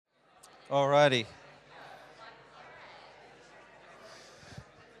Alrighty.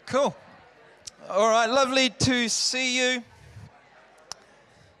 Cool. All right, lovely to see you.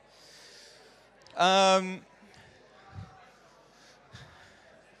 One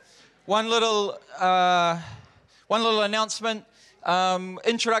little announcement.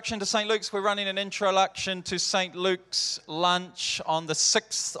 Introduction to St. Luke's. We're running an introduction to St. Luke's lunch on the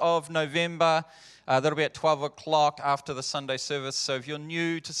 6th of November. That'll be at 12 o'clock after the Sunday service. So if you're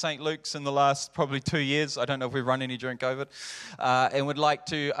new to St. Luke's in the last probably 2 years, I don't know if we've run any during COVID, and would like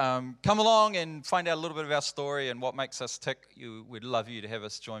to come along and find out a little bit of our story and what makes us tick, we'd love you to have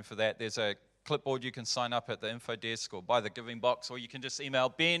us join for that. There's a clipboard you can sign up at the info desk or by the giving box, or you can just email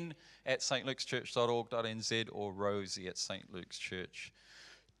ben@stlukechurch.org.nz or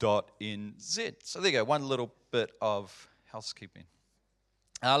rosie@stlukechurch.nz. So there you go, one little bit of housekeeping.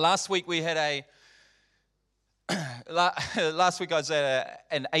 Last week we had last week I was at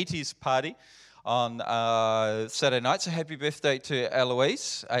an 80s party on Saturday night, so happy birthday to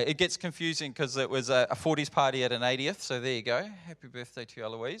Eloise. It gets confusing because it was a 40s party at an 80th, so there you go. Happy birthday to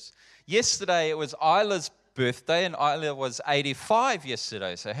Eloise. Yesterday it was Isla's birthday, and Isla was 85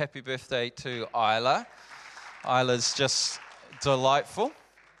 yesterday, so happy birthday to Isla. Isla's just delightful.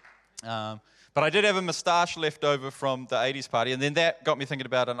 But I did have a moustache left over from the 80s party, and then that got me thinking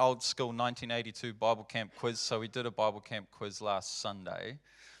about an old school 1982 Bible camp quiz. So we did a Bible camp quiz last Sunday.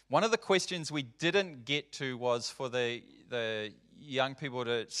 One of the questions we didn't get to was for the young people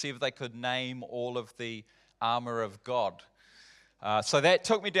to see if they could name all of the armor of God. So that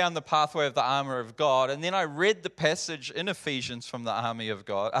took me down the pathway of the armor of God, and then I read the passage in Ephesians from the army of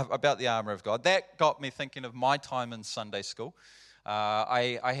God, about the armor of God. That got me thinking of my time in Sunday school.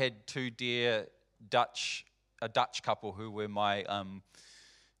 I had two dear Dutch couple who were my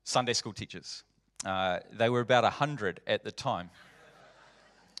Sunday school teachers. They were about 100 at the time.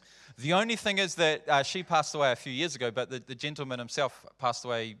 The only thing is that she passed away a few years ago, but the gentleman himself passed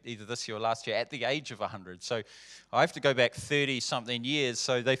away either this year or last year at the age of 100. So I have to go back 30-something years.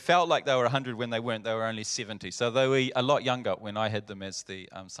 So they felt like they were 100 when they weren't. They were only 70. So they were a lot younger when I had them as the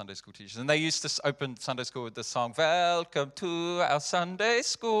Sunday school teachers. And they used to open Sunday school with the song, "Welcome to our Sunday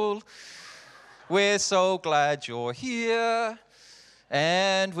school. We're so glad you're here.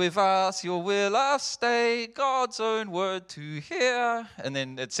 And with us, you will stay, God's own word to hear." And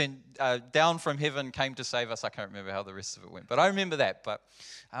then it sent down from heaven came to save us. I can't remember how the rest of it went, but I remember that. But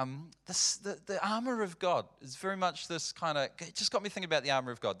the armor of God is very much this kind of, it just got me thinking about the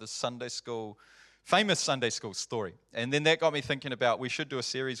armor of God, this famous Sunday school story. And then that got me thinking about, we should do a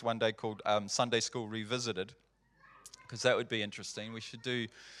series one day called Sunday School Revisited, because that would be interesting. We should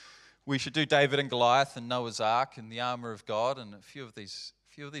do David and Goliath and Noah's Ark and the armor of God and a few of these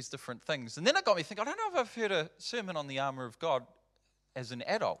different things. And then it got me thinking, I don't know if I've heard a sermon on the armor of God as an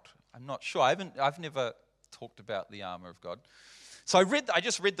adult. I'm not sure. I've never talked about the armor of God. So I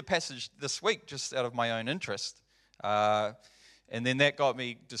just read the passage this week just out of my own interest. And then that got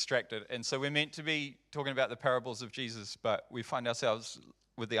me distracted. And so we're meant to be talking about the parables of Jesus, but we find ourselves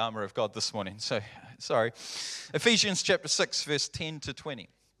with the armor of God this morning. So, sorry. Ephesians chapter 6, verse 10 to 20.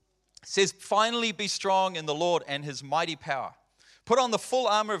 It says, "Finally be strong in the Lord and his mighty power. Put on the full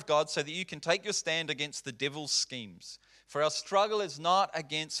armor of God so that you can take your stand against the devil's schemes. For our struggle is not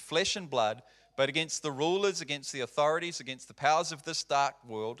against flesh and blood, but against the rulers, against the authorities, against the powers of this dark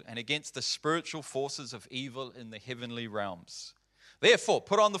world, and against the spiritual forces of evil in the heavenly realms. Therefore,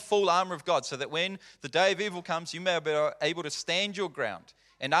 put on the full armor of God so that when the day of evil comes, you may be able to stand your ground.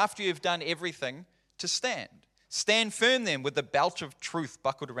 And after you've done everything, to stand. Stand firm then with the belt of truth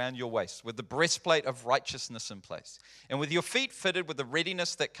buckled around your waist, with the breastplate of righteousness in place, and with your feet fitted with the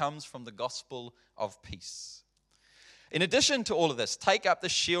readiness that comes from the gospel of peace. In addition to all of this, take up the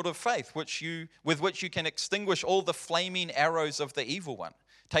shield of faith, with which you can extinguish all the flaming arrows of the evil one.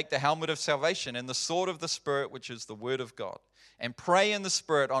 Take the helmet of salvation and the sword of the Spirit, which is the word of God, and pray in the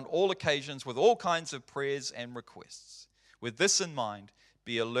Spirit on all occasions with all kinds of prayers and requests. With this in mind,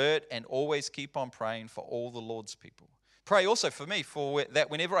 be alert and always keep on praying for all the Lord's people. Pray also for me, for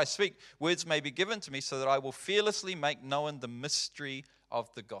that whenever I speak, words may be given to me so that I will fearlessly make known the mystery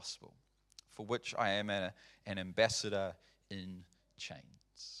of the gospel, for which I am an ambassador in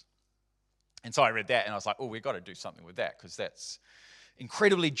chains." And so I read that and I was like, oh, we've got to do something with that, because that's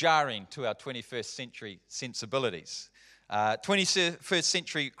incredibly jarring to our 21st century sensibilities. 21st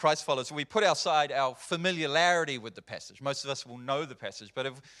century Christ followers, we put aside our familiarity with the passage. Most of us will know the passage, but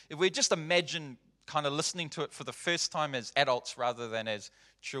if we just imagine kind of listening to it for the first time as adults rather than as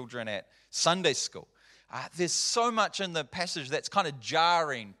children at Sunday school, there's so much in the passage that's kind of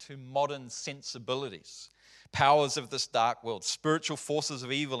jarring to modern sensibilities. powers of this dark world, spiritual forces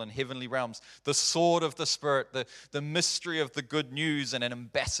of evil in heavenly realms, the sword of the Spirit, the mystery of the good news, and an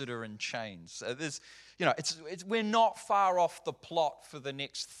ambassador in chains. We're not far off the plot for the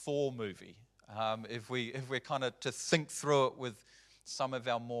next Thor movie, if we're kind of to think through it with some of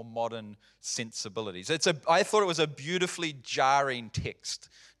our more modern sensibilities. I thought it was a beautifully jarring text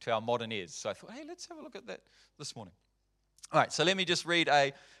to our modern ears. So I thought, hey, let's have a look at that this morning. All right, so let me just read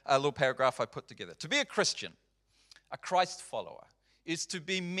a little paragraph I put together. To be a Christian, a Christ follower, is to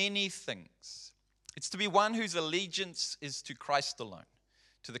be many things. It's to be one whose allegiance is to Christ alone,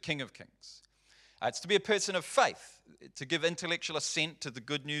 to the King of Kings. It's to be a person of faith, to give intellectual assent to the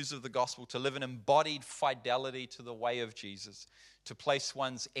good news of the gospel, to live in embodied fidelity to the way of Jesus, to place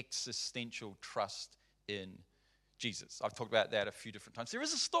one's existential trust in Jesus. I've talked about that a few different times. There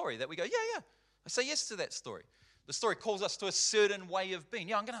is a story that we go, yeah, I say yes to that story. The story calls us to a certain way of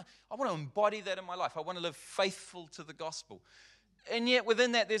being. I want to embody that in my life. I want to live faithful to the gospel. And yet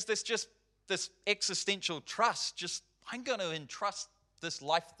within that, there's this existential trust. I'm going to entrust this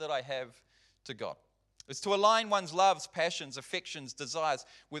life that I have to God. It's to align one's loves, passions, affections, desires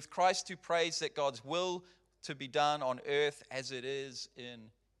with Christ, who prays that God's will to be done on earth as it is in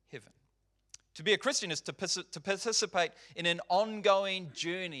heaven. To be a Christian is to participate in an ongoing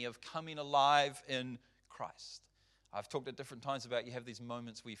journey of coming alive in Christ. I've talked at different times about you have these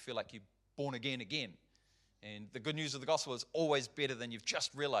moments where you feel like you're born again. And the good news of the gospel is always better than you've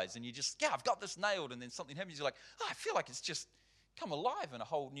just realized. And you just, I've got this nailed. And then something happens. You're like, I feel like it's just come alive in a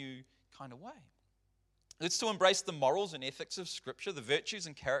whole new kind of way. It's to embrace the morals and ethics of Scripture, the virtues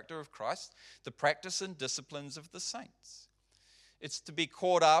and character of Christ, the practice and disciplines of the saints. It's to be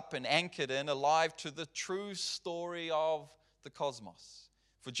caught up and anchored in, alive to the true story of the cosmos.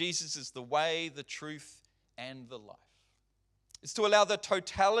 For Jesus is the way, the truth, and the life. It's to allow the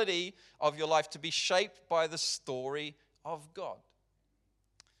totality of your life to be shaped by the story of God.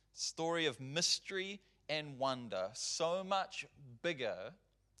 Story of mystery and wonder, so much bigger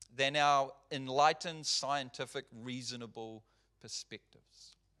than our enlightened, scientific, reasonable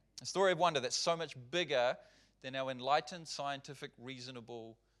perspectives. A story of wonder that's so much bigger than our enlightened, scientific,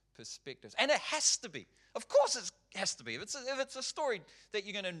 reasonable perspectives. And it has to be. Of course it has to be. If it's a story that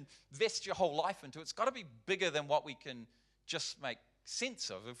you're going to invest your whole life into, it's got to be bigger than what we can just make sense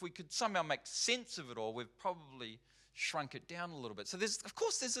of. If we could somehow make sense of it all, we've probably shrunk it down a little bit. So there's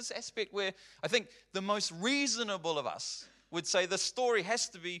this aspect where I think the most reasonable of us would say the story has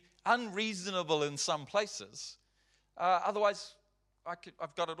to be unreasonable in some places. Otherwise,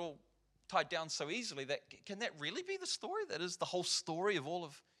 I've got it all tied down so easily that can that really be the story that is the whole story of all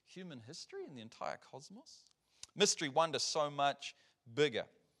of human history and the entire cosmos? Mystery, wonder, so much bigger.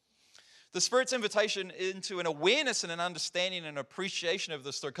 The Spirit's invitation into an awareness and an understanding and appreciation of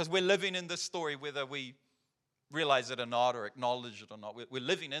the story, because we're living in this story whether we realize it or not or acknowledge it or not. We're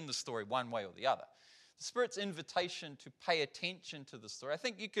living in the story one way or the other. The Spirit's invitation to pay attention to the story, I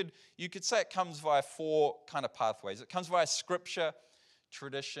think you could say it comes via four kind of pathways. It comes via Scripture,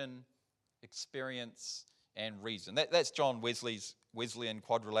 tradition, experience, and reason. That's John Wesley's Wesleyan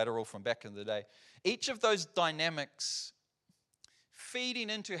quadrilateral from back in the day. Each of those dynamics feeding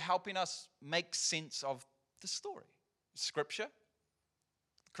into helping us make sense of the story. Scripture,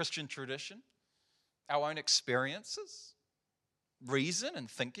 Christian tradition, our own experiences, reason and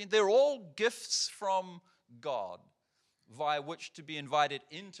thinking. They're all gifts from God via which to be invited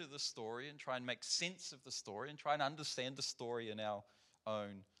into the story and try and make sense of the story and try and understand the story in our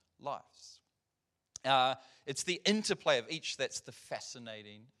own lives. It's the interplay of each that's the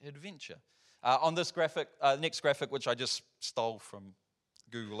fascinating adventure. On this graphic, next graphic, which I just stole from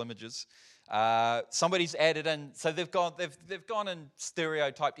Google Images, somebody's added in. So they've gone and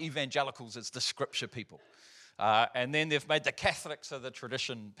stereotyped evangelicals as the Scripture people, and then they've made the Catholics are the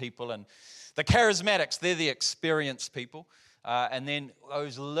tradition people, and the charismatics they're the experienced people, and then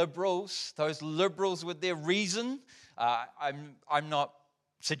those liberals with their reason. I'm not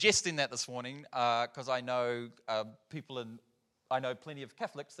suggesting that this morning because I know I know plenty of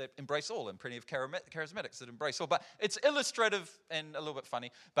Catholics that embrace all and plenty of charismatics that embrace all. But it's illustrative and a little bit funny,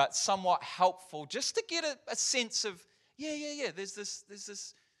 but somewhat helpful just to get a sense of, there's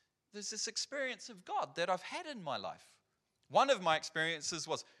this experience of God that I've had in my life. One of my experiences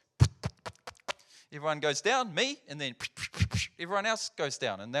was everyone goes down, me, and then everyone else goes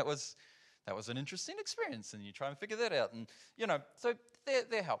down. And that was an interesting experience, and you try and figure that out. And, so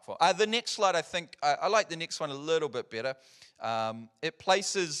they're helpful. The next slide, I think, I like the next one a little bit better. It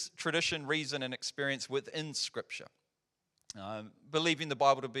places tradition, reason, and experience within Scripture. Believing the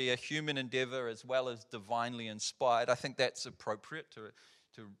Bible to be a human endeavor as well as divinely inspired, I think that's appropriate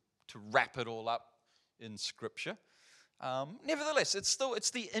to wrap it all up in Scripture. Nevertheless, it's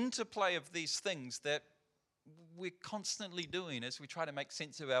the interplay of these things that we're constantly doing as we try to make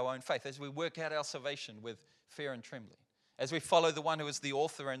sense of our own faith, as we work out our salvation with fear and trembling, as we follow the one who is the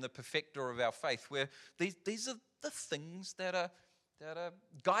author and the perfecter of our faith, where these are the things that are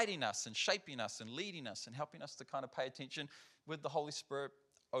guiding us and shaping us and leading us and helping us to kind of pay attention with the Holy Spirit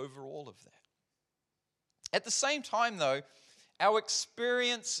over all of that. At the same time, though, our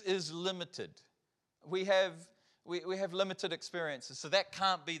experience is limited. We have limited experiences, so that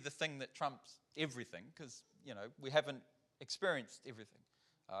can't be the thing that trumps everything, because we haven't experienced everything.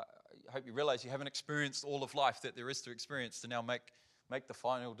 I hope you realize you haven't experienced all of life that there is to experience to now make the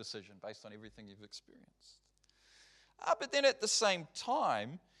final decision based on everything you've experienced. But then at the same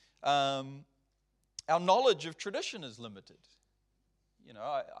time, our knowledge of tradition is limited.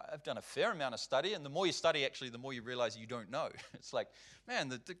 I've done a fair amount of study, and the more you study, actually, the more you realize you don't know. It's like, man,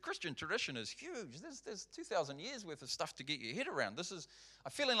 the Christian tradition is huge. There's 2,000 years worth of stuff to get your head around.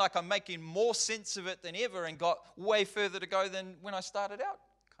 I'm feeling like I'm making more sense of it than ever and got way further to go than when I started out,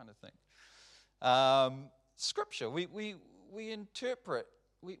 kind of thing. Scripture, we interpret,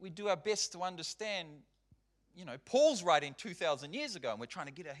 we do our best to understand. Paul's writing 2,000 years ago, and we're trying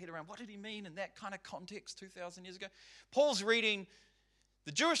to get our head around what did he mean in that kind of context 2,000 years ago. Paul's reading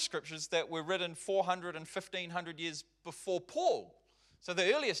the Jewish scriptures that were written 400 and 1,500 years before Paul. So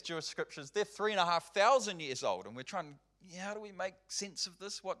the earliest Jewish scriptures, they're 3,500 years old, and we're trying, how do we make sense of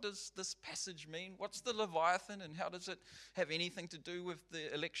this? What does this passage mean? What's the Leviathan, and how does it have anything to do with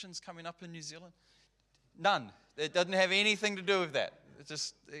the elections coming up in New Zealand? None. It doesn't have anything to do with that. It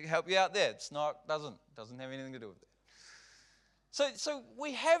just help you out there. Doesn't have anything to do with that. So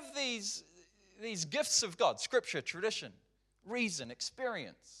we have these gifts of God: Scripture, tradition, reason,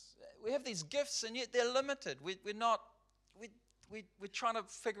 experience. We have these gifts, and yet they're limited. We're trying to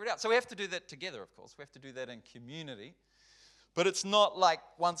figure it out. So we have to do that together, of course. We have to do that in community. But it's not like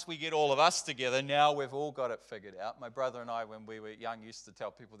once we get all of us together, now we've all got it figured out. My brother and I, when we were young, used to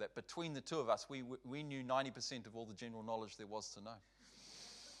tell people that between the two of us, we knew 90% of all the general knowledge there was to know.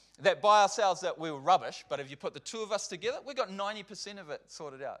 That by ourselves that we were rubbish, but if you put the two of us together, we got 90% of it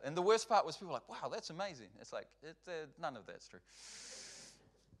sorted out. And the worst part was people were like, wow, that's amazing. It's like, none of that's true.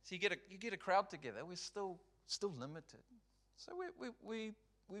 So you get a crowd together, we're still limited. So we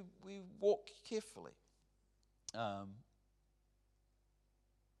walk carefully.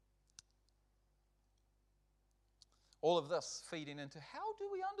 All of this feeding into how do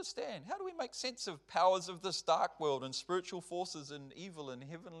we understand? How do we make sense of powers of this dark world and spiritual forces and evil in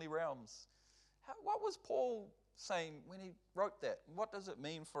heavenly realms? What was Paul saying when he wrote that? What does it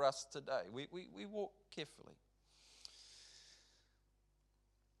mean for us today? We walk carefully.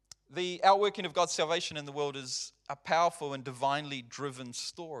 The outworking of God's salvation in the world is a powerful and divinely driven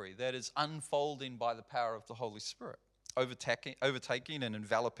story that is unfolding by the power of the Holy Spirit, overtaking and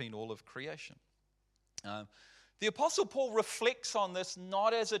enveloping all of creation. The Apostle Paul reflects on this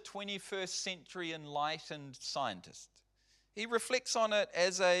not as a 21st century enlightened scientist. He reflects on it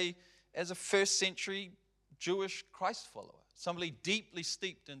as a first century Jewish Christ follower, somebody deeply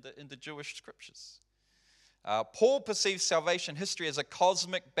steeped in the Jewish scriptures. Paul perceives salvation history as a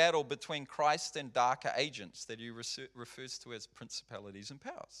cosmic battle between Christ and darker agents that he refers to as principalities and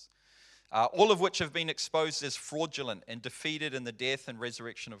powers. All of which have been exposed as fraudulent and defeated in the death and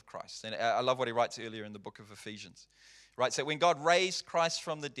resurrection of Christ. And I love what he writes earlier in the book of Ephesians. He writes that when God raised Christ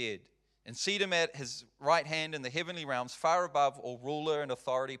from the dead and seated him at his right hand in the heavenly realms, far above all ruler and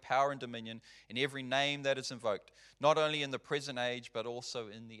authority, power and dominion, and every name that is invoked, not only in the present age, but also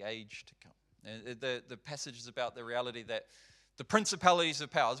in the age to come. And the passage is about the reality that the principalities of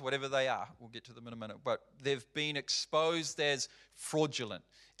powers, whatever they are, we'll get to them in a minute, but they've been exposed as fraudulent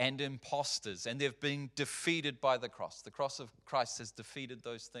and imposters, and they've been defeated by the cross. The cross of Christ has defeated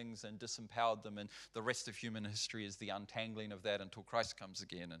those things and disempowered them, and the rest of human history is the untangling of that until Christ comes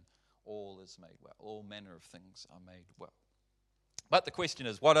again and all is made well. All manner of things are made well. But the question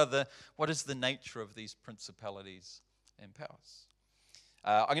is, what is the nature of these principalities and powers?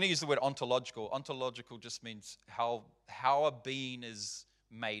 I'm going to use the word ontological. Ontological just means how a being is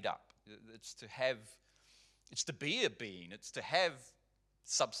made up. It's to be a being. It's to have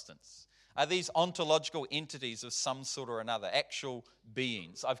substance. Are these ontological entities of some sort or another, actual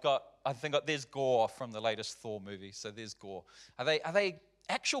beings? There's Gore from the latest Thor movie, so there's Gore. Are they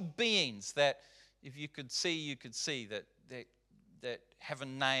actual beings that if you could see that have a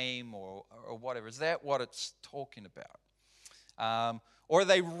name or whatever? Is that what it's talking about? Or are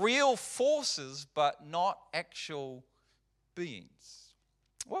they real forces but not actual beings?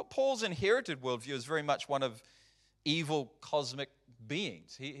 Well, Paul's inherited worldview is very much one of evil cosmic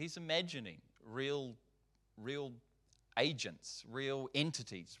beings. He's imagining real real agents, real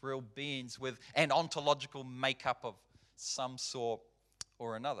entities, real beings with an ontological makeup of some sort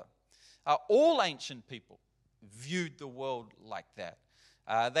or another. All ancient people viewed the world like that.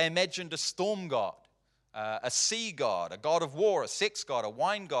 They imagined a storm god, a sea god, a god of war, a sex god, a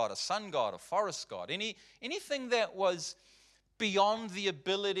wine god, a sun god, a forest god. Anything that was beyond the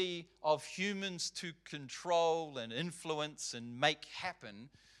ability of humans to control and influence and make happen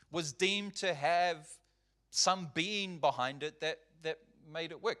was deemed to have some being behind it that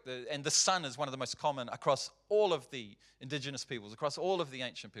made it work. And the sun is one of the most common across all of the indigenous peoples, across all of the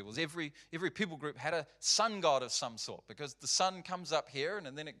ancient peoples. Every people group had a sun god of some sort, because the sun comes up here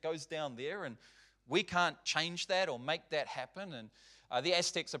and then it goes down there, and we can't change that or make that happen. And the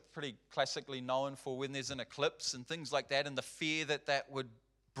Aztecs are pretty classically known for when there's an eclipse and things like that, and the fear that would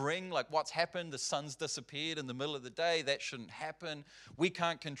bring, like what's happened, the sun's disappeared in the middle of the day, that shouldn't happen. We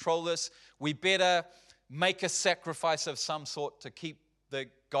can't control this. We better make a sacrifice of some sort to keep the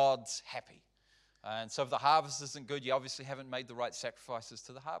gods happy. And so if the harvest isn't good, you obviously haven't made the right sacrifices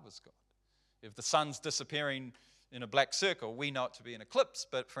to the harvest god. If the sun's disappearing in a black circle, we know it to be an eclipse,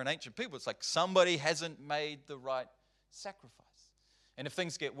 but for an ancient people, it's like somebody hasn't made the right sacrifice. And if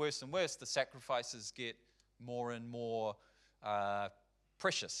things get worse and worse, the sacrifices get more and more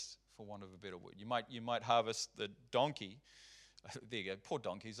precious, for want of a better word. You might harvest the donkey. There you go, poor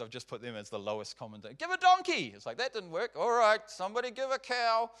donkeys. I've just put them as the lowest common. Give a donkey. It's like, that didn't work. All right, somebody give a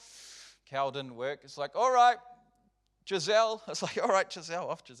cow. Cow didn't work. It's like, all right, Giselle. It's like, all right, Giselle.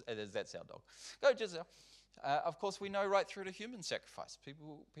 Off Giselle. That's our dog. Go, Giselle. Of course, we know right through to human sacrifice.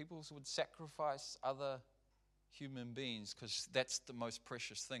 People would sacrifice other human beings because that's the most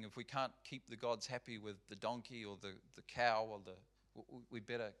precious thing. If we can't keep the gods happy with the donkey or the cow, or we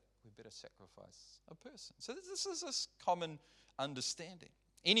better sacrifice a person. So this is this common understanding.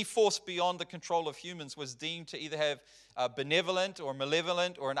 Any force beyond the control of humans was deemed to either have a benevolent or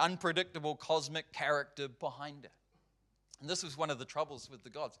malevolent or an unpredictable cosmic character behind it. And this was one of the troubles with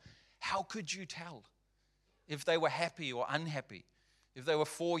the gods. How could you tell if they were happy or unhappy? If they were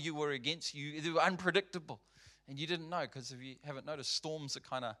for you or against you? They were unpredictable. And you didn't know, because if you haven't noticed, storms are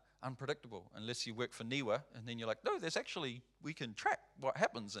kind of unpredictable unless you work for NIWA, and then you're like, no, we can track what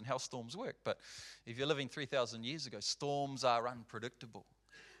happens and how storms work. But if you're living 3,000 years ago, storms are unpredictable.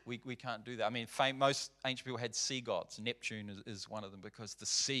 We can't do that. I mean, most ancient people had sea gods. Neptune is one of them, because the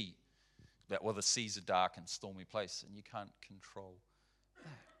seas are dark and stormy place, and you can't control that.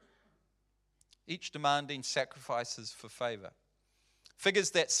 Each demanding sacrifices for favor.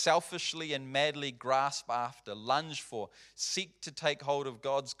 Figures that selfishly and madly grasp after, lunge for, seek to take hold of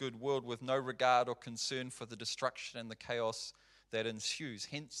God's good world with no regard or concern for the destruction and the chaos that ensues,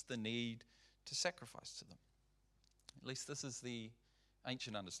 hence the need to sacrifice to them. At least this is the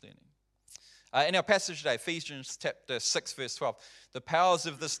ancient understanding. In our passage today, Ephesians chapter 6, verse 12, the powers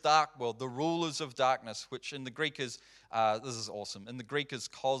of this dark world, the rulers of darkness, which in the Greek is, this is awesome, in the Greek is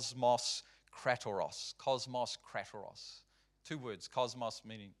cosmos kratoros. Cosmos kratoros. Two words, cosmos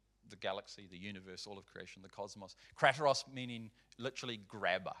meaning the galaxy, the universe, all of creation, the cosmos. Kratoros meaning literally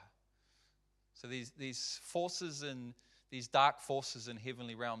grabber. So these forces these dark forces in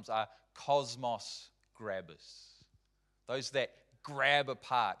heavenly realms are cosmos grabbers. Those that grab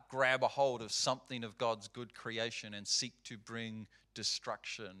a hold of something of God's good creation and seek to bring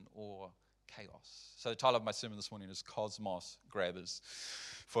destruction or chaos. So the title of my sermon this morning is Cosmos Grabbers,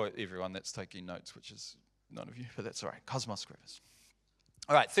 for everyone that's taking notes, which is none of you, but that's all right. Cosmos grabbers.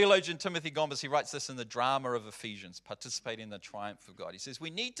 All right, theologian Timothy Gombis, he writes this in the drama of Ephesians, participating in the triumph of God. He says, we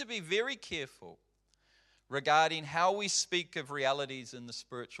need to be very careful regarding how we speak of realities in the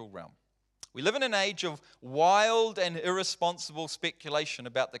spiritual realm. We live in an age of wild and irresponsible speculation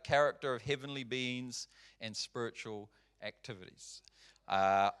about the character of heavenly beings and spiritual activities.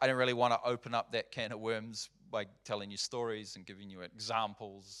 I don't really want to open up that can of worms by telling you stories and giving you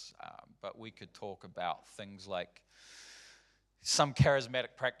examples, but we could talk about things like some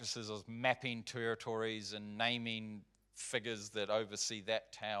charismatic practices of mapping territories and naming figures that oversee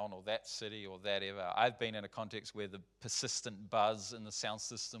that town or that city or that ever. I've been in a context where the persistent buzz in the sound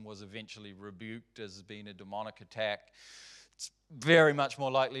system was eventually rebuked as being a demonic attack. It's very much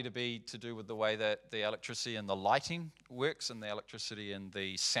more likely to be to do with the way that the electricity and the lighting works and the electricity and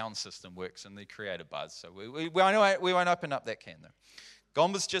the sound system works, and they create a buzz. So we won't open up that can though.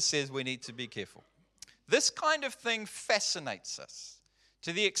 Gombis just says we need to be careful. This kind of thing fascinates us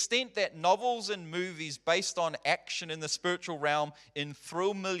to the extent that novels and movies based on action in the spiritual realm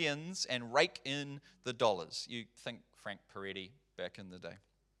enthrall millions and rake in the dollars. You think Frank Peretti back in the day.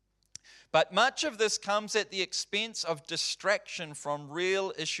 But much of this comes at the expense of distraction from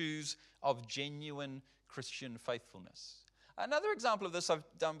real issues of genuine Christian faithfulness. Another example of this I've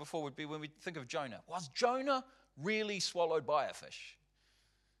done before would be when we think of Jonah. Was Jonah really swallowed by a fish?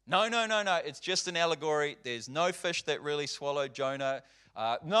 No. It's just an allegory. There's no fish that really swallowed Jonah.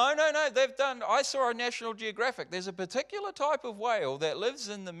 No. I saw on National Geographic, there's a particular type of whale that lives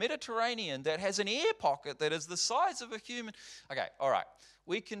in the Mediterranean that has an air pocket that is the size of a human. Okay, all right.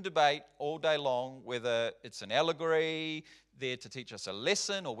 We can debate all day long whether it's an allegory there to teach us a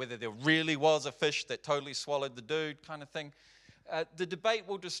lesson or whether there really was a fish that totally swallowed the dude kind of thing. The debate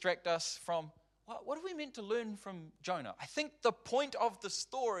will distract us from what are we meant to learn from Jonah? I think the point of the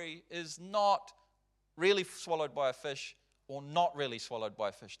story is not really swallowed by a fish or not really swallowed by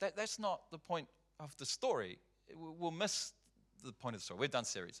a fish. That's not the point of the story. We'll miss the point of the story. We've done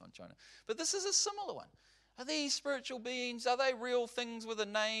series on Jonah. But this is a similar one. Are these spiritual beings? Are they real things with a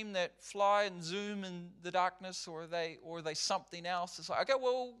name that fly and zoom in the darkness, or are they something else? It's like, okay,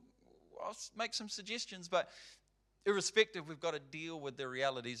 well, I'll make some suggestions, but irrespective, we've got to deal with the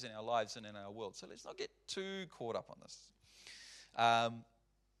realities in our lives and in our world. So let's not get too caught up on this.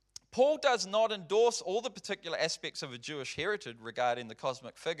 Paul does not endorse all the particular aspects of a Jewish heritage regarding the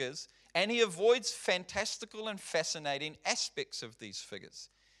cosmic figures, and he avoids fantastical and fascinating aspects of these figures.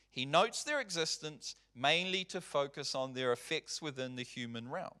 He notes their existence mainly to focus on their effects within the human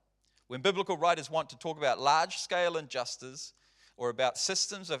realm. When biblical writers want to talk about large-scale injustice or about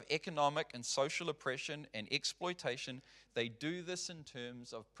systems of economic and social oppression and exploitation, they do this in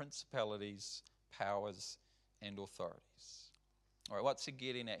terms of principalities, powers, and authorities. All right, what's he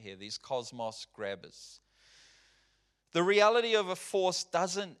getting at here? These cosmos grabbers. The reality of a force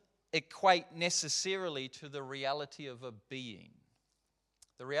doesn't equate necessarily to the reality of a being.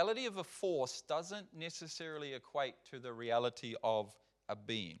 The reality of a force doesn't necessarily equate to the reality of a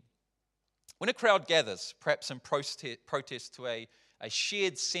being. When a crowd gathers, perhaps in protest to a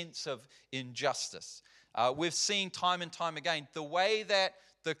shared sense of injustice, we've seen time and time again the way that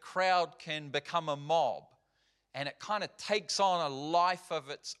the crowd can become a mob, and it kind of takes on a life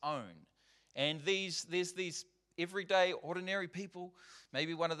of its own. And there's these everyday, ordinary people.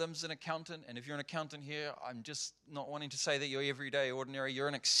 Maybe one of them's an accountant, and if you're an accountant here, I'm just not wanting to say that you're everyday, ordinary. You're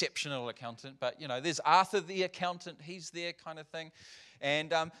an exceptional accountant, but there's Arthur the accountant. He's there, kind of thing.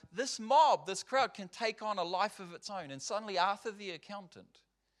 And this mob, this crowd, can take on a life of its own. And suddenly Arthur the accountant,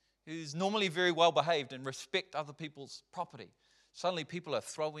 who's normally very well behaved and respect other people's property, suddenly people are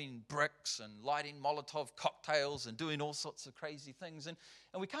throwing bricks and lighting Molotov cocktails and doing all sorts of crazy things. And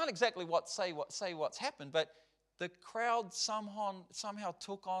we can't exactly say what's happened, but the crowd somehow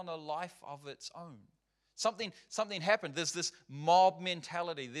took on a life of its own. Something happened. There's this mob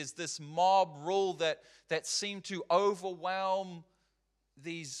mentality. There's this mob rule that seemed to overwhelm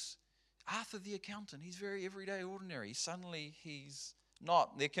these. Arthur the accountant, he's very everyday, ordinary. Suddenly he's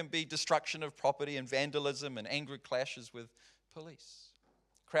not. There can be destruction of property and vandalism and angry clashes with police.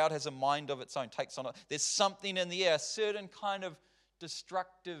 The crowd has a mind of its own, takes on it. There's something in the air, a certain kind of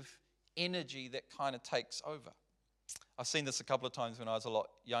destructive energy that kind of takes over. I've seen this a couple of times when I was a lot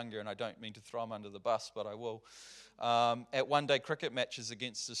younger, and I don't mean to throw them under the bus, but I will. At one-day cricket matches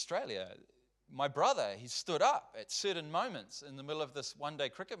against Australia, my brother, he stood up at certain moments in the middle of this one-day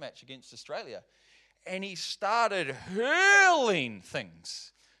cricket match against Australia, and he started hurling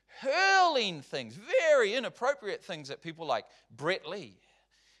things, very inappropriate things at people like Brett Lee.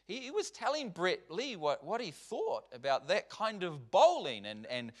 He was telling Brett Lee what he thought about that kind of bowling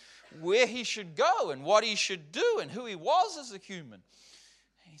and where he should go and what he should do and who he was as a human.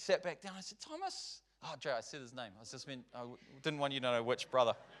 And he sat back down. I said, Thomas. Oh, Joe, I said his name. I didn't want you to know which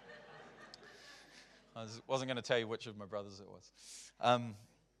brother. I wasn't going to tell you which of my brothers it was.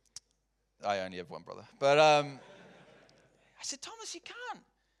 I only have one brother. But I said, Thomas, you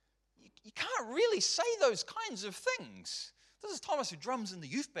can't really say those kinds of things. This is Thomas, who drums in the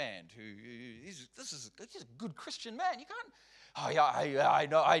youth band. He's a good Christian man. You can't. Oh yeah,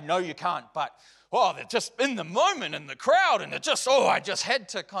 I know you can't. But they're just in the moment in the crowd, and I just had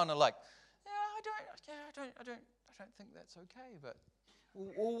to kind of like, I don't think that's okay. But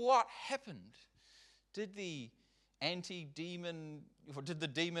what happened? Did the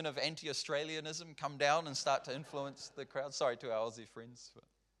demon of anti-Australianism come down and start to influence the crowd? Sorry to our Aussie friends for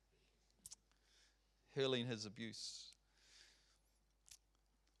hurling his abuse.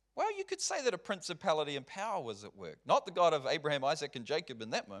 Well, you could say that a principality and power was at work. Not the God of Abraham, Isaac, and Jacob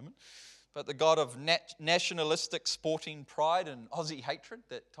in that moment, but the God of nationalistic sporting pride and Aussie hatred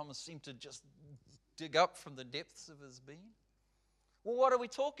that Thomas seemed to just dig up from the depths of his being. Well, what are we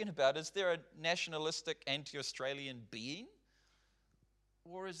talking about? Is there a nationalistic anti-Australian being?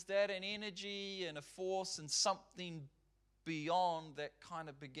 Or is that an energy and a force and something beyond that kind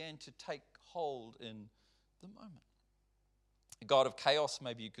of began to take hold in the moment. A God of chaos,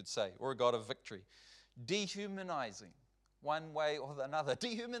 maybe you could say, or a God of victory. Dehumanizing one way or another.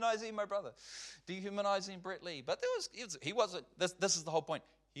 Dehumanizing my brother. Dehumanizing Brett Lee. But he wasn't, this is the whole point.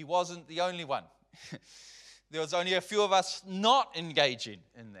 He wasn't the only one. There was only a few of us not engaging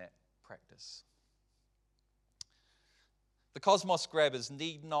in that practice. The cosmos grabbers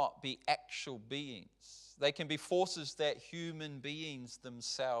need not be actual beings. They can be forces that human beings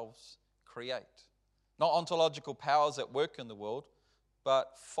themselves create. Not ontological powers at work in the world,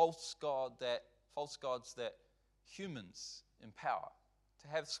 but false gods that humans empower to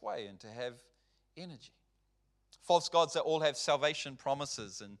have sway and to have energy. False gods that all have salvation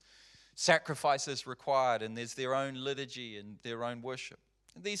promises and sacrifices required, and there's their own liturgy and their own worship.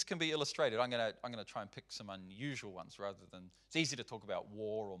 And these can be illustrated. I'm going to try and pick some unusual ones rather than, it's easy to talk about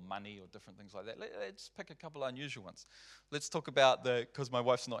war or money or different things like that. Let's pick a couple of unusual ones. Let's talk about because my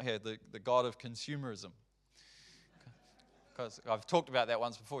wife's not here, the God of consumerism. Because I've talked about that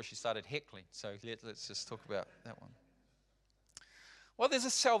once before. She started heckling. So let's just talk about that one. Well, there's a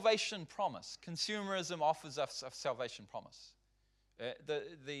salvation promise. Consumerism offers us a salvation promise.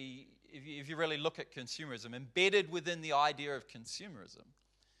 If you really look at consumerism, embedded within the idea of consumerism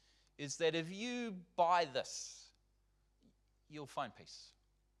is that if you buy this, you'll find peace.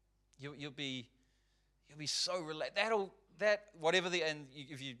 You'll be so relaxed.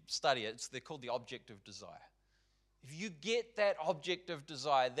 If you study it, they're called the object of desire. If you get that object of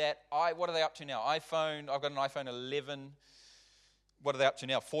desire, what are they up to now? I've got an iPhone 11. What are they up to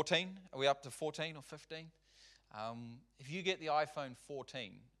now? 14? Are we up to 14 or 15? If you get the iPhone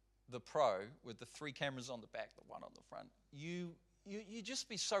 14, the Pro, with the 3 cameras on the back, the one on the front, you just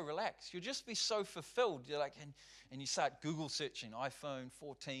be so relaxed. You'll just be so fulfilled. You're like, and you start Google searching iPhone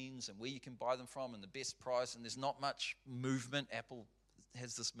 14s and where you can buy them from and the best price, and there's not much movement. Apple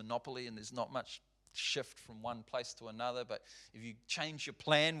has this monopoly, and there's not much shift from one place to another. But if you change your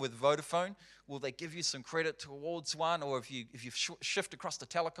plan with Vodafone, will they give you some credit towards one? Or if you shift across to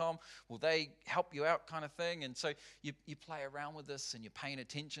Telecom, will they help you out, kind of thing? And so you play around with this, and you're paying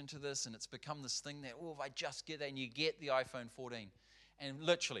attention to this, and it's become this thing that, if I just get that, and you get the iPhone 14, and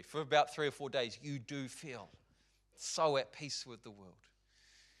literally for about 3 or 4 days you do feel so at peace with the world.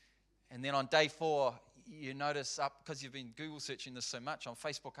 And then on day 4 you notice, up because you've been Google searching this so much, on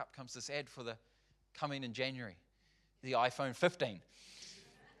Facebook up comes this ad for the coming in January, the iPhone 15.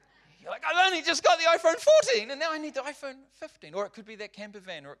 You're like, I've only just got the iPhone 14, and now I need the iPhone 15. Or it could be that camper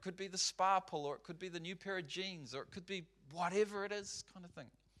van, or it could be the spa pool, or it could be the new pair of jeans, or it could be whatever it is, kind of thing.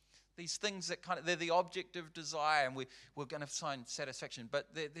 These things that they're the object of desire, and we're going to find satisfaction. But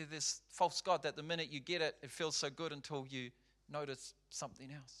they're this false god that the minute you get it, it feels so good until you notice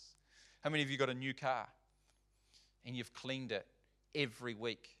something else. How many of you got a new car, and you've cleaned it every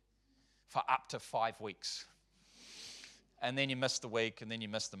week for up to 5 weeks? And then you missed the week, and then you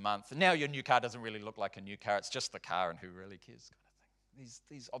missed the month. And now your new car doesn't really look like a new car. It's just the car, and who really cares, kind of thing.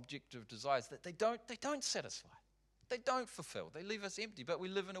 These object of desires that they don't satisfy. They don't fulfill. They leave us empty. But we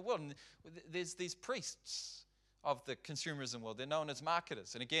live in a world, and there's these priests of the consumerism world. They're known as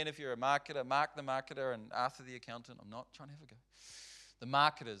marketers. And again, if you're a marketer, Mark the marketer and Arthur the accountant. I'm not trying to have a go. The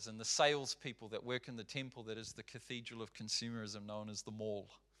marketers and the salespeople that work in the temple that is the cathedral of consumerism known as the mall.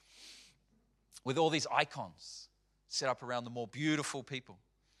 With all these icons set up around the mall, beautiful people.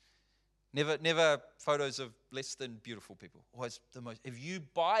 Never photos of less than beautiful people. Always the most. If you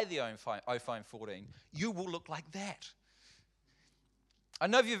buy the iPhone 14, you will look like that. I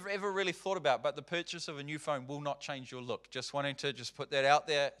know if you've ever really thought about it, but the purchase of a new phone will not change your look. Just wanting to put that out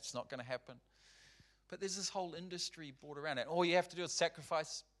there, it's not going to happen. But there's this whole industry brought around it. All you have to do is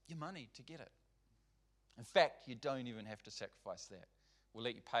sacrifice your money to get it. In fact, you don't even have to sacrifice that. We'll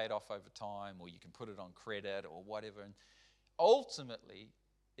let you pay it off over time, or you can put it on credit or whatever. And ultimately,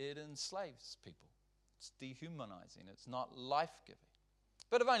 it enslaves people. It's dehumanizing. It's not life-giving.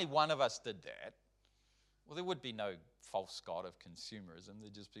 But if only one of us did that, well, there would be no false god of consumerism.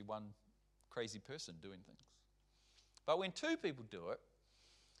 There'd just be one crazy person doing things. But when 2 people do it,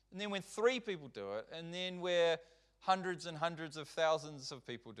 and then when 3 people do it, and then where hundreds and hundreds of thousands of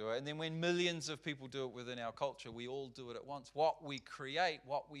people do it, and then when millions of people do it within our culture, we all do it at once. What we create,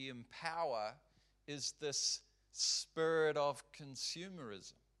 what we empower, is this spirit of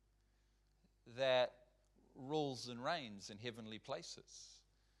consumerism that rules and reigns in heavenly places,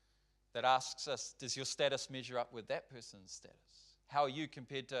 that asks us, does your status measure up with that person's status? How are you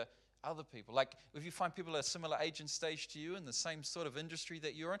compared to other people? Like, if you find people at a similar age and stage to you in the same sort of industry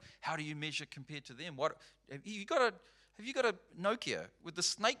that you're in, how do you measure compared to them? Have you got a Nokia with the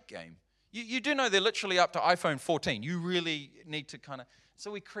snake game? You do know they're literally up to iPhone 14. You really need to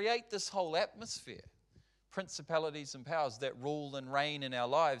so we create this whole atmosphere principalities and powers that rule and reign in our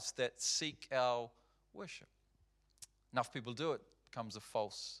lives that seek our worship. Enough people do it, becomes a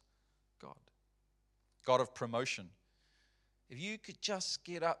false God. God of promotion. If you could just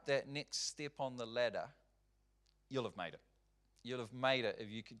get up that next step on the ladder, you'll have made it. You'll have made it.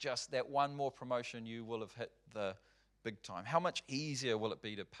 If you could just, that one more promotion, you will have hit the big time. How much easier will it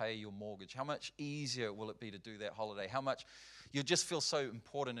be to pay your mortgage? How much easier will it be to do that holiday? How much, you'll just feel so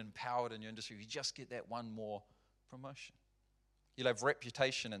important and empowered in your industry if you just get that one more promotion. You'll have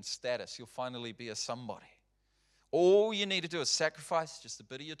reputation and status. You'll finally be a somebody. All you need to do is sacrifice just a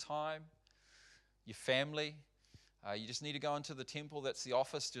bit of your time, your family. You just need to go into the temple. That's the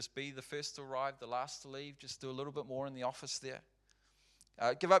office. Just be the first to arrive, the last to leave. Just do a little bit more in the office there.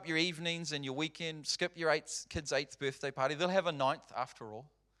 Give up your evenings and your weekend. Skip your kid's 8th birthday party. They'll have a 9th after all.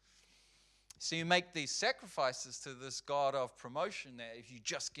 So you make these sacrifices to this God of promotion that if you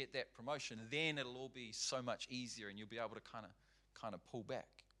just get that promotion, then it'll all be so much easier and you'll be able to kind of pull back.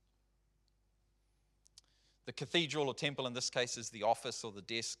 The cathedral or temple in this case is the office or the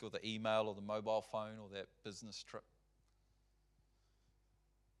desk or the email or the mobile phone or that business trip.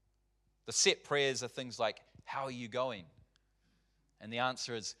 The set prayers are things like, how are you going? And the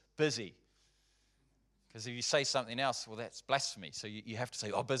answer is busy. Because if you say something else, well, that's blasphemy. So you have to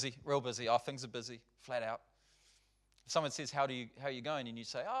say, oh, busy, real busy. Oh, things are busy, flat out. If someone says, how are you going? And you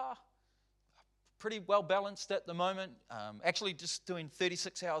say, pretty well balanced at the moment. Actually, just doing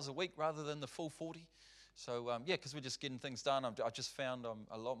 36 hours a week rather than the full 40. So, because we're just getting things done. I just found I'm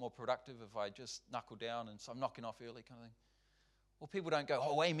a lot more productive if I just knuckle down, and so I'm knocking off early kind of thing. Well, people don't go,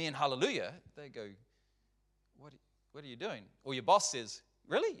 oh, amen, hallelujah. They go, what are you doing? Or your boss says,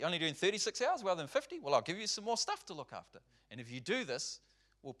 really? You're only doing 36 hours rather than 50? Well, I'll give you some more stuff to look after. And if you do this,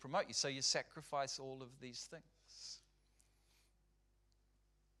 we'll promote you. So you sacrifice all of these things.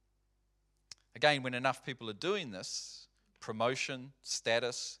 Again, when enough people are doing this, promotion,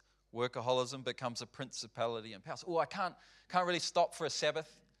 status, workaholism becomes a principality and power. Oh, I can't really stop for a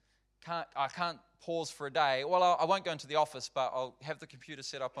Sabbath. I can't pause for a day. Well, I won't go into the office, but I'll have the computer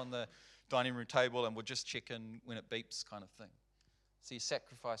set up on the dining room table and we'll just check in when it beeps kind of thing. So you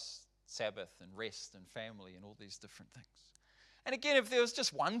sacrifice Sabbath and rest and family and all these different things. And again, if there was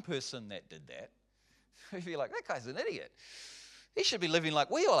just one person that did that, you'd be like, that guy's an idiot. He should be living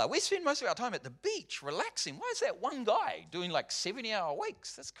like we all are. We spend most of our time at the beach, relaxing. Why is that one guy doing like 70-hour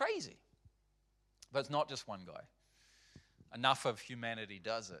weeks? That's crazy. But it's not just one guy. Enough of humanity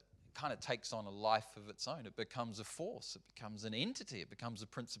does it. It kind of takes on a life of its own. It becomes a force. It becomes an entity. It becomes a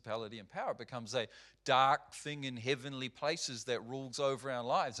principality and power. It becomes a dark thing in heavenly places that rules over our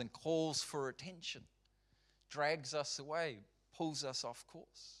lives and calls for attention, drags us away, pulls us off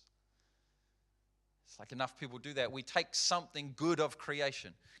course. It's like enough people do that. We take something good of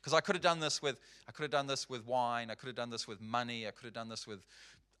creation. Because I could have done this with wine. I could have done this with money. I could have done this with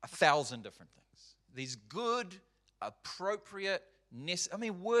 1,000 different things. These good, appropriate,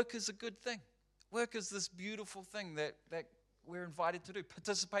 work is a good thing. Work is this beautiful thing that we're invited to do.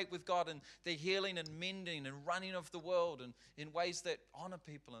 Participate with God in the healing and mending and running of the world and in ways that honor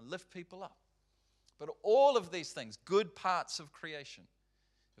people and lift people up. But all of these things, good parts of creation,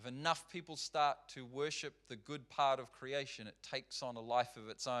 if enough people start to worship the good part of creation, it takes on a life of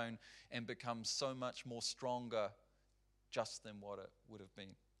its own and becomes so much more stronger just than what it would have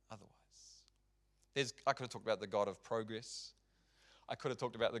been otherwise. I could have talked about the God of progress. I could have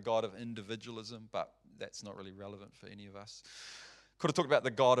talked about the God of individualism, but that's not really relevant for any of us. Could have talked about the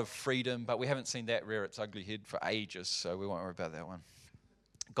God of freedom, but we haven't seen that rear its ugly head for ages, so we won't worry about that one.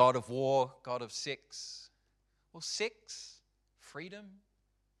 God of war, God of sex. Well, sex, freedom,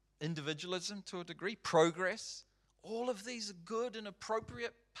 individualism to a degree, progress, all of these are good and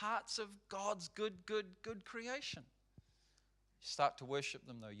appropriate parts of God's good creation. You start to worship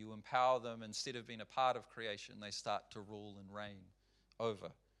them, though. You empower them. Instead of being a part of creation, they start to rule and reign over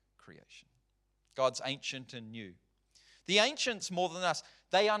creation. God's ancient and new. The ancients, more than us,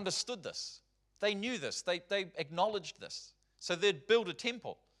 they understood this. They knew this. They acknowledged this. So they'd build a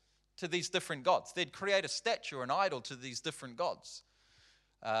temple to these different gods. They'd create a statue or an idol to these different gods.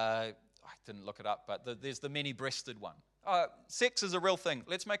 I didn't look it up, but there's the many-breasted one. Sex is a real thing.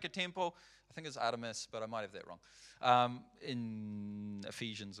 Let's make a temple. I think it's Artemis, but I might have that wrong. In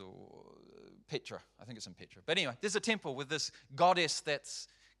Ephesians or Petra. I think it's in Petra. But anyway, there's a temple with this goddess that's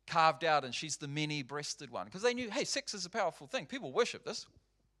carved out, and she's the many-breasted one. Because they knew, hey, sex is a powerful thing. People worship this.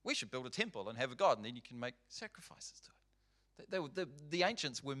 We should build a temple and have a god, and then you can make sacrifices to it. The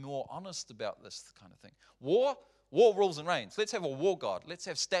ancients were more honest about this kind of thing. War rules and reigns. Let's have a war god. Let's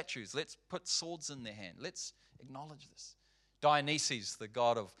have statues. Let's put swords in their hand. Let's acknowledge this. Dionysus, the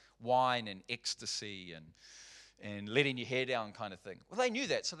god of wine and ecstasy and letting your hair down kind of thing. Well, they knew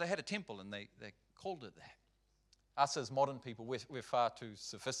that, so they had a temple and they called it that. Us as modern people, we're far too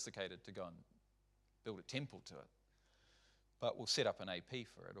sophisticated to go and build a temple to it. But we'll set up an AP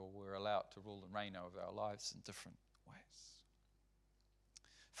for it, or we're allowed to rule and reign over our lives in different ways.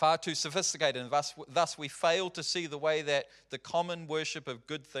 Far too sophisticated, and thus we fail to see the way that the common worship of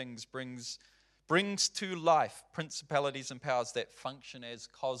good things brings to life principalities and powers that function as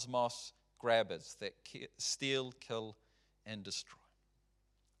cosmos grabbers that steal, kill, and destroy.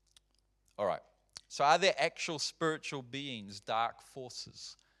 All right. So are there actual spiritual beings, dark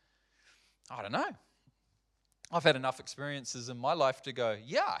forces? I don't know. I've had enough experiences in my life to go,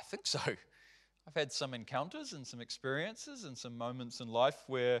 yeah, I think so. I've had some encounters and some experiences and some moments in life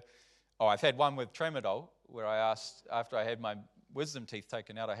where, I've had one with tramadol where I asked, after I had my wisdom teeth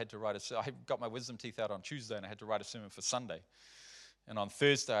taken out, I got my wisdom teeth out on Tuesday and I had to write a sermon for Sunday. And on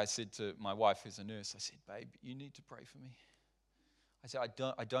Thursday I said to my wife, who's a nurse, I said, babe, you need to pray for me. I said,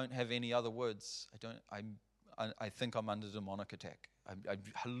 I don't have any other words. I think I'm under demonic attack. I'm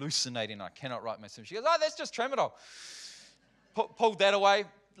hallucinating. I cannot write my sermon. She goes, that's just tramadol. Pulled that away,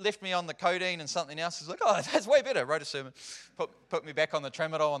 left me on the codeine and something else. She's like, that's way better. Wrote a sermon. Put me back on the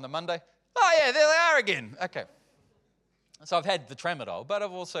tramadol on the Monday. Oh, yeah, there they are again. Okay. So I've had the tramadol, but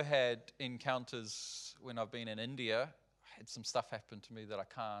I've also had encounters when I've been in India. I had some stuff happen to me that I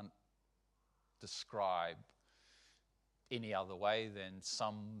can't describe any other way than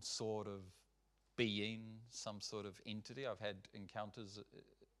some sort of being, some sort of entity. I've had encounters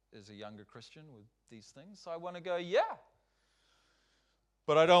as a younger Christian with these things. So I want to go, yeah.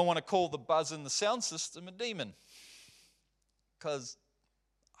 But I don't want to call the buzz in the sound system a demon.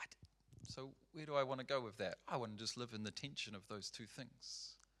 So where do I want to go with that? I want to just live in the tension of those two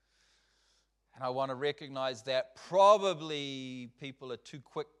things. And I want to recognize that probably people are too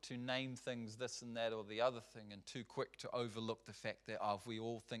quick to name things this and that or the other thing, and too quick to overlook the fact that if we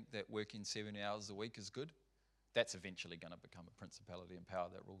all think that working 70 hours a week is good, that's eventually going to become a principality and power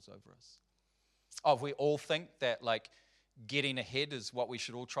that rules over us. If we all think that getting ahead is what we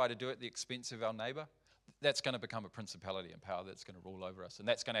should all try to do at the expense of our neighbor, that's going to become a principality and power that's going to rule over us, and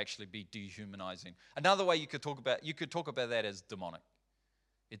that's going to actually be dehumanizing. Another way you could talk about that as demonic.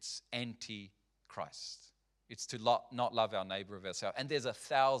 It's anti-Christ. It's to not love our neighbor of ourselves. And there's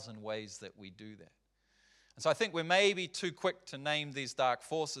 1,000 ways that we do that. And so I think we're maybe too quick to name these dark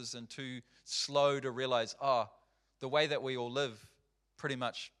forces and too slow to realize, the way that we all live pretty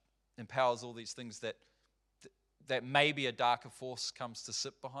much empowers all these things that maybe a darker force comes to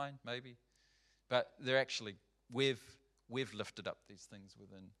sit behind, maybe. But they're actually, we've lifted up these things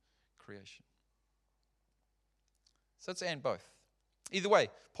within creation. So it's and both. Either way,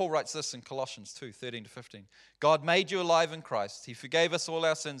 Paul writes this in Colossians 2:13-15. God made you alive in Christ. He forgave us all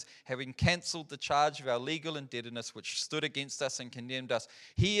our sins, having cancelled the charge of our legal indebtedness which stood against us and condemned us.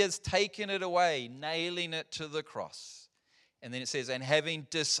 He has taken it away, nailing it to the cross. And then it says, and having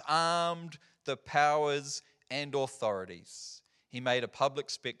disarmed the powers and authorities, he made a public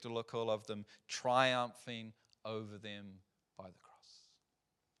spectacle of them, triumphing over them by the cross.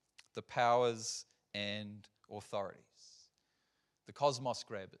 The powers and authorities. The cosmos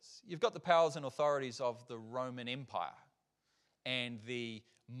grabbers. You've got the powers and authorities of the Roman Empire and the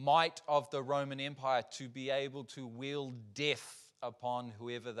might of the Roman Empire to be able to wield death upon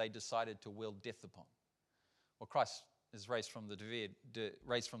whoever they decided to wield death upon. Well, Christ is raised from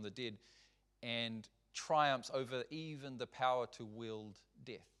the dead and triumphs over even the power to wield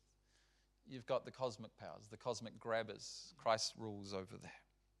death. You've got the cosmic powers, the cosmic grabbers. Christ rules over that.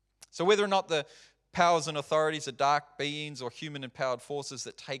 So whether or not the powers and authorities are dark beings or human-empowered forces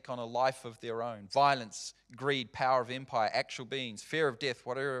that take on a life of their own. Violence, greed, power of empire, actual beings, fear of death,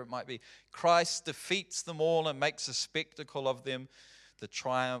 whatever it might be. Christ defeats them all and makes a spectacle of them, the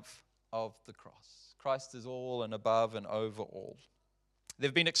triumph of the cross. Christ is all and above and over all.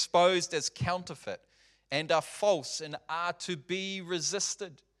 They've been exposed as counterfeit and are false and are to be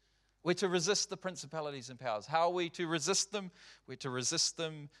resisted. We're to resist the principalities and powers. How are we to resist them? We're to resist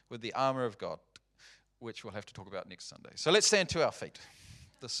them with the armor of God, which we'll have to talk about next Sunday. So let's stand to our feet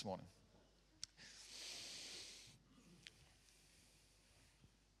this morning.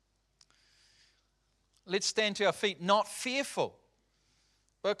 Let's stand to our feet, not fearful,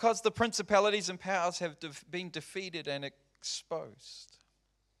 because the principalities and powers have been defeated and exposed.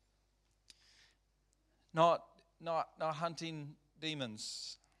 Not hunting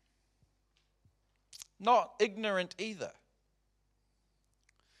demons. Not ignorant either.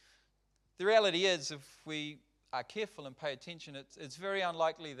 The reality is, if we are careful and pay attention, it's very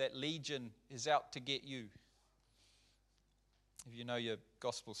unlikely that Legion is out to get you. if you know your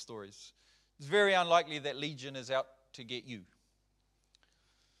gospel stories. It's very unlikely that Legion is out to get you,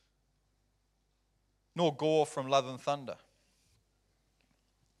 nor Gore from Love and Thunder.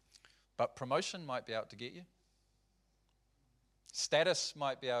 But promotion might be out to get you. Status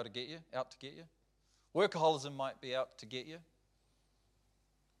might be out to get you. Workaholism might be out to get you.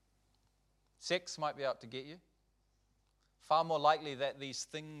 Sex might be out to get you. Far more likely that these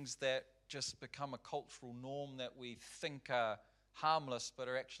things that just become a cultural norm that we think are harmless but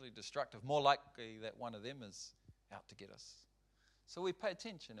are actually destructive, more likely that one of them is out to get us. So we pay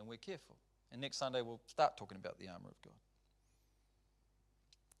attention and we're careful. And next Sunday we'll start talking about the armor of God.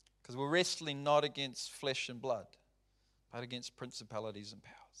 Because we're wrestling not against flesh and blood, but against principalities and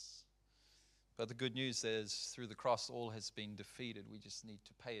powers. But the good news is, through the cross, all has been defeated. We just need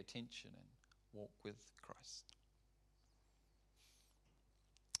to pay attention and walk with Christ.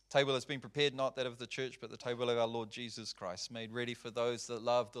 Table has been prepared, not that of the church, but the table of our Lord Jesus Christ, made ready for those that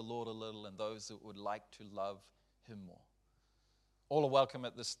love the Lord a little and those that would like to love him more. All are welcome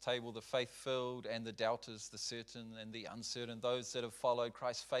at this table, the faith-filled and the doubters, the certain and the uncertain, those that have followed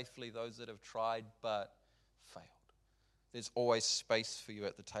Christ faithfully, those that have tried but failed. There's always space for you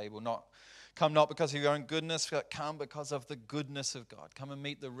at the table. Come not because of your own goodness, but come because of the goodness of God. Come and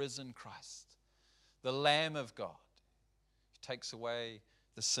meet the risen Christ, the Lamb of God, who takes away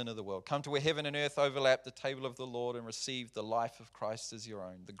the sin of the world. Come to where heaven and earth overlap, the table of the Lord, and receive the life of Christ as your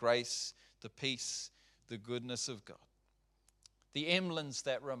own, the grace, the peace, the goodness of God. The emblems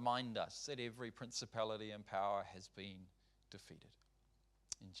that remind us that every principality and power has been defeated.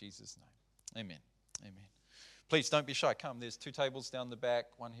 In Jesus' name, amen. Amen. Please don't be shy. Come, there's 2 tables down the back,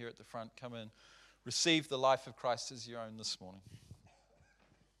 one here at the front. Come and receive the life of Christ as your own this morning.